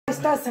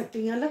उस्ताद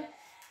सकती हैं ना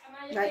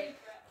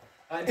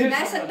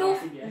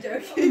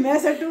मैं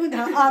सटू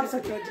हाँ आप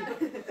सटो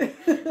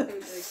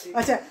जी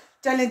अच्छा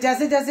चलें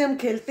जैसे जैसे हम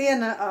खेलते हैं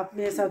ना आप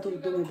मेरे साथ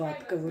उर्दू में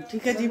बात करो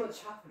ठीक है जी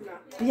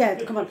यह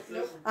तो कमाल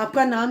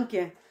आपका नाम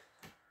क्या है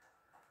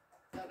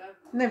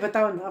नहीं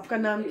बताओ ना आपका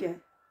नाम क्या है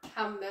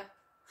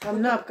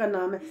हमना आपका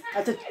नाम है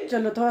अच्छा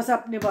चलो थोड़ा सा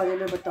अपने बारे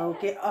में बताओ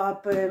कि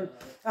आप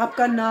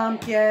आपका नाम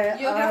क्या है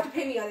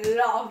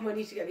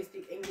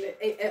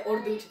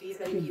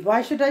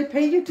Why should I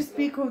pay you to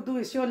speak Urdu?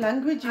 It's your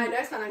language. I know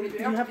it's my language.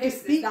 You have to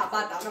speak that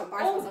bad that I'm not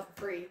embarrassing myself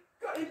for free.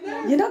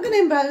 You're not going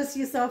to embarrass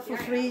yourself for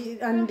free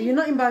and you're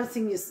not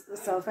embarrassing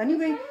yourself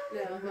anyway.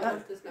 No,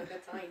 there's no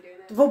good time doing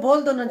it. वो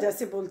बोल दो ना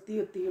जैसे बोलती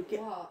होती हो कि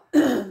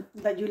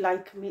that you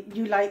like me,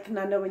 you like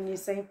Nana when you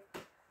say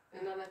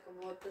नाना को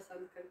बहुत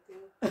पसंद करती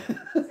हूँ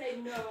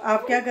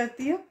आप क्या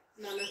करती हो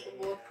नाना को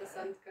बहुत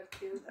पसंद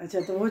करती हूँ अच्छा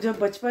तो वो जब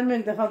बचपन में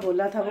एक दफा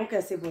बोला था वो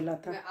कैसे बोला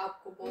था मैं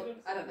आपको बहुत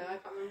I don't know I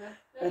can't remember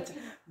अच्छा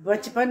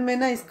बचपन में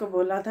ना इसको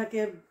बोला था कि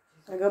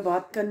अगर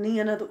बात करनी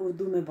है ना तो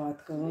उर्दू में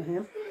बात करो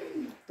हैं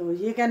तो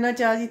ये कहना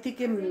चाह रही थी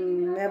कि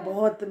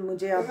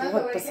मुझे आप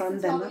बहुत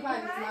पसंद है ना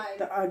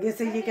तो आगे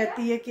से ये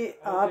कहती है कि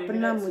आप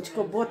ना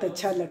मुझको बहुत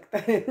अच्छा लगता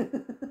है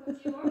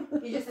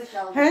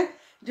हैं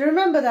Do you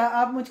remember that?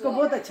 आप मुझको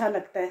बहुत अच्छा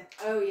लगता है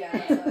Oh yeah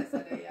that's what I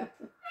said it yeah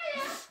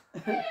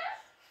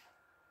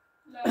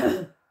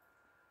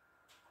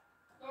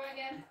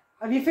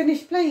Have you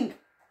finished playing?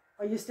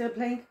 Are you still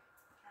playing?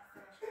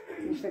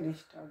 You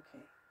finished,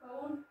 okay. Do you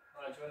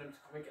want him to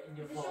come and get in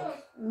your vlog?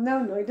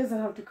 No, he doesn't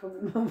have to come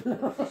in my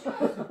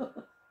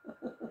vlog.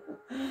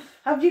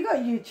 Have you got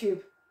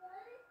YouTube?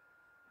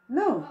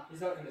 No.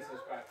 He's not going to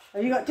subscribe.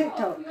 Have you got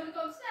TikTok? You want to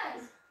go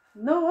upstairs?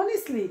 No,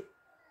 honestly.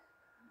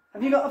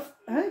 Have you got a...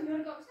 Huh? You want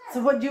to go upstairs? So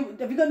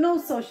have you got no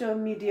social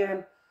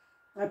media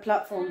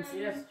platforms?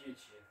 Yes,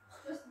 YouTube.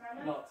 Just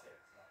Nana. Not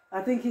TikTok.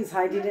 I think he's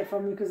hiding it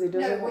from me because he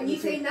doesn't no want when me you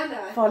say to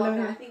Nana follow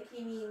him. I think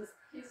he means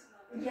His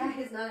Nana. yeah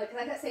his Nana because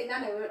I kept saying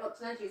Nana we went up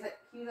to Nana he was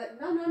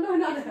like no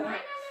Nana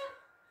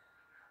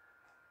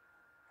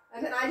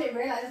and then I didn't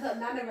realise I thought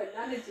Nana meant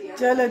Nana ji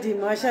चलो जी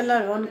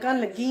माशाल्लाह रौनकां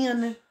लगियां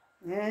ने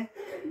हैं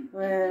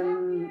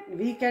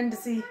weekend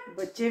सी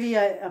बच्चे भी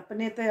आए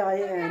अपने ते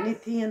आए है नहीं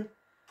थीन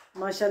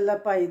माशाल्लाह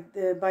भाई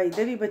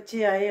दे भी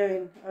बच्चे आए हुए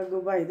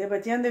अगो भाई दे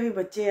बच्चों दे भी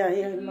बच्चे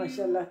आए हुए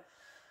माशाल्लाह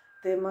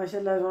ते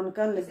माशाल्लाह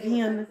रौनकां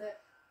लगियां ने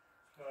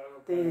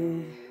ते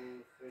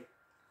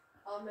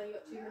oh no you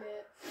got 2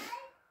 minutes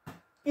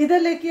इधर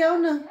लेके आओ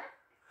ना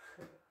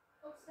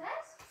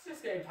Upstairs? It's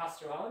just getting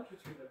passed around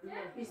between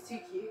everyone. he's too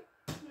cute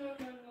No.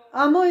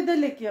 आमो इधर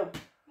लेके आओ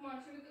Come on,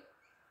 should we go?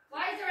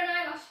 Why is there an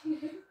eyelash in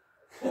here?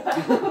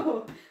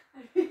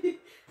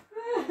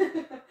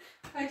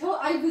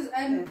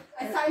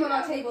 I sat him on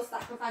our table so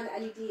that I can find the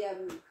LED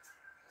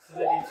So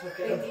then you took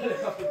it and put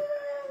it on.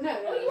 no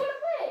Oh, you want to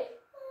play?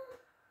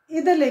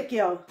 इधर लेके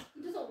आओ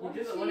He doesn't want He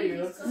doesn't to. want to,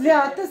 he wants to ले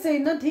आते सही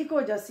ना ठीक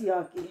हो जासी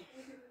आके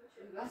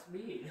That's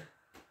mean.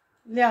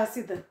 ले आ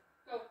सीधे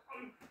Go.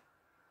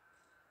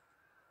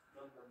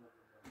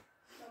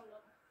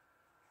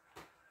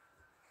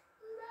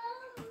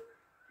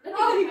 No.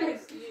 oh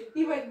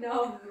he went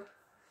no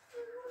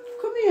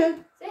come here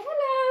Say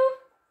hello.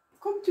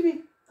 come to me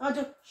आ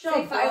जाओ say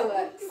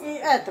fireworks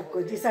ए तो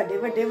कोई जी साडे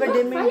बड़े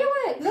बड़े में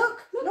Fireworks. look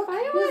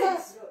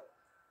Fireworks.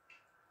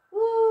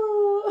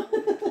 Ooh.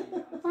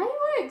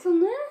 Fireworks on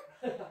there.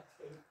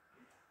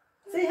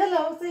 Say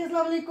hello say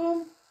अस्सलाम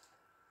वालेकुम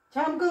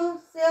शाम को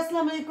say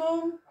अस्सलाम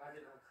वालेकुम I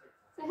didn't have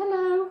TikTok. Say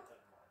hello.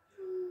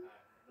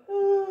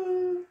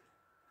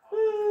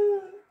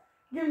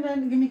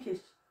 Give me a kiss.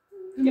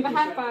 Give a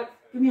high five.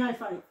 Give me a high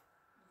five.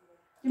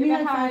 Give me a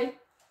high five.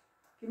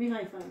 Give me a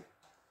high five.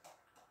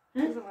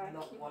 Huh? Doesn't work.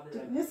 Not one of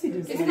them. Yes, he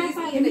does. It's nice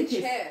Give in me the a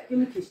kiss. chair. Give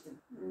me a kiss then.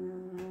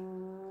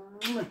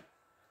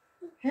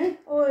 Huh?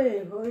 Oi.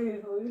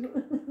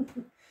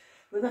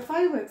 With the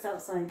fireworks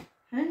outside.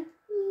 Huh?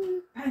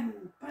 Bang,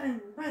 bang,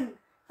 bang.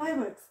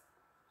 Fireworks.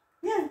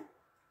 Yeah.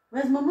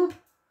 Where's Mama?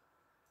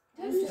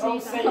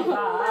 Don't say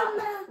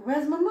that.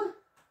 Where's Mama?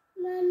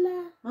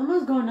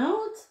 Mama's gone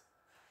out?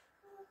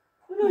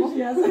 No, she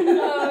hasn't.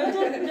 No,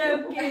 just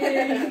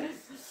joking.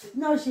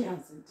 No, she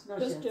hasn't. No,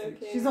 she Just hasn't.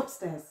 joking. She's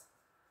upstairs.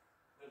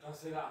 Don't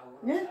say that.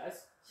 I'm Yeah? upstairs.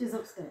 She's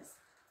upstairs.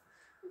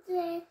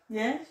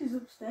 Yeah, she's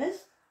upstairs.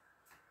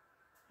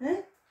 Huh?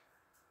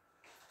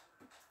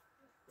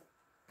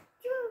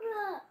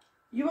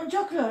 You want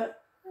chocolate?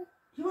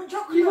 You want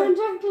chocolate? You want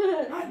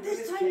chocolate? At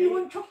this time you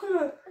want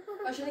chocolate.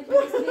 oh should I give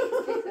this cake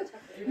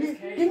Give us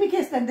cake. Give me a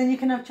kiss then you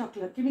can have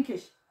chocolate. Give me a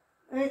kiss.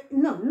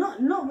 No,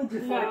 not with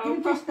your fork. No, Give me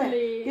a kiss then.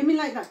 properly. Give me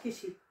like that,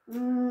 kissy.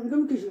 Give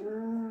me a kissy.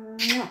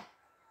 Mwah.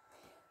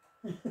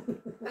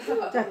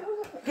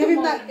 Give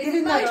him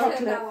that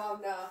chocolate.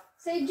 no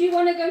Say, do you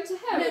want to go to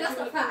her? no or do that's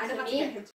you not wanna fair I come don't to have to me? get him to